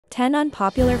10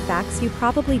 unpopular facts you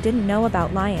probably didn't know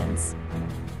about lions.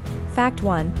 Fact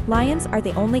 1. Lions are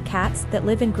the only cats that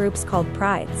live in groups called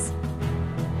prides.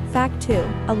 Fact 2.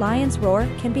 A lion's roar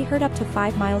can be heard up to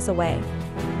 5 miles away.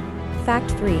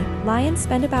 Fact 3. Lions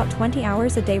spend about 20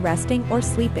 hours a day resting or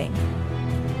sleeping.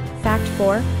 Fact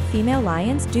 4. Female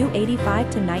lions do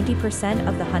 85 to 90%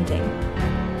 of the hunting.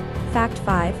 Fact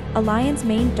 5. A lion's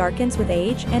mane darkens with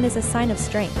age and is a sign of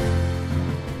strength.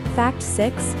 Fact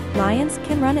 6. Lions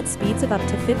can run at speeds of up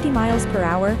to 50 miles per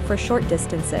hour for short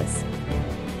distances.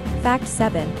 Fact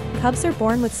 7. Cubs are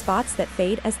born with spots that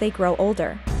fade as they grow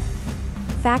older.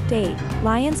 Fact 8.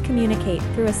 Lions communicate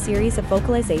through a series of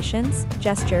vocalizations,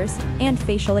 gestures, and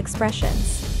facial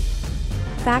expressions.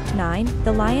 Fact 9.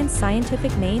 The lion's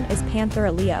scientific name is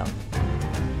Panthera leo.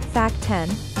 Fact 10.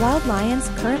 Wild lions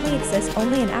currently exist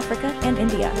only in Africa and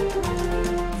India.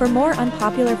 For more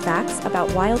unpopular facts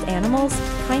about wild animals,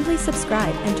 kindly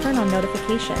subscribe and turn on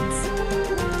notifications.